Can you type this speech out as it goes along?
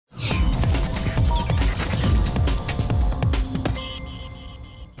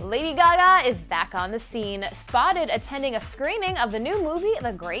Lady Gaga is back on the scene, spotted attending a screening of the new movie,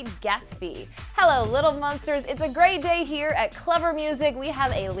 The Great Gatsby. Hello, little monsters. It's a great day here at Clever Music. We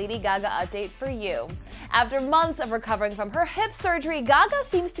have a Lady Gaga update for you. After months of recovering from her hip surgery, Gaga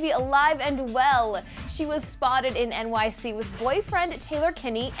seems to be alive and well. She was spotted in NYC with boyfriend Taylor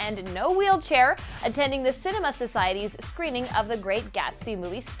Kinney and no wheelchair, attending the Cinema Society's screening of The Great Gatsby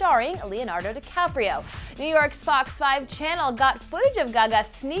movie starring Leonardo DiCaprio. New York's Fox 5 channel got footage of Gaga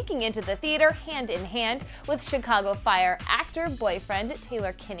sneaking into the theater hand in hand with Chicago Fire actor boyfriend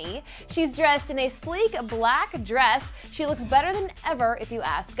Taylor Kinney. She's dressed in a sleek black dress. She looks better than ever if you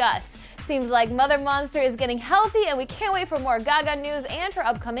ask us. Seems like Mother Monster is getting healthy, and we can't wait for more Gaga news and her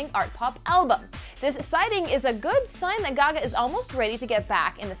upcoming art pop album. This sighting is a good sign that Gaga is almost ready to get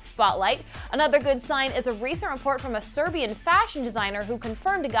back in the spotlight. Another good sign is a recent report from a Serbian fashion designer who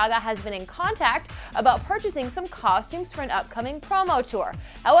confirmed Gaga has been in contact about purchasing some costumes for an upcoming promo tour.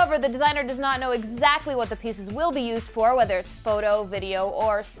 However, the designer does not know exactly what the pieces will be used for, whether it's photo, video,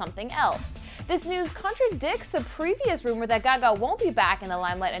 or something else. This news contradicts the previous rumor that Gaga won't be back in the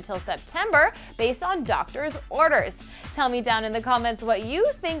limelight until September based on doctor's orders. Tell me down in the comments what you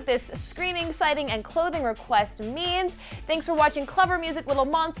think this screening, sighting, and clothing request means. Thanks for watching Clever Music, Little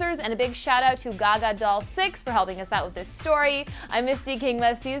Monsters, and a big shout out to Gaga Doll 6 for helping us out with this story. I'm Misty King.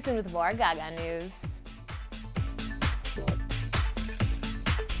 Let's see you soon with more Gaga news.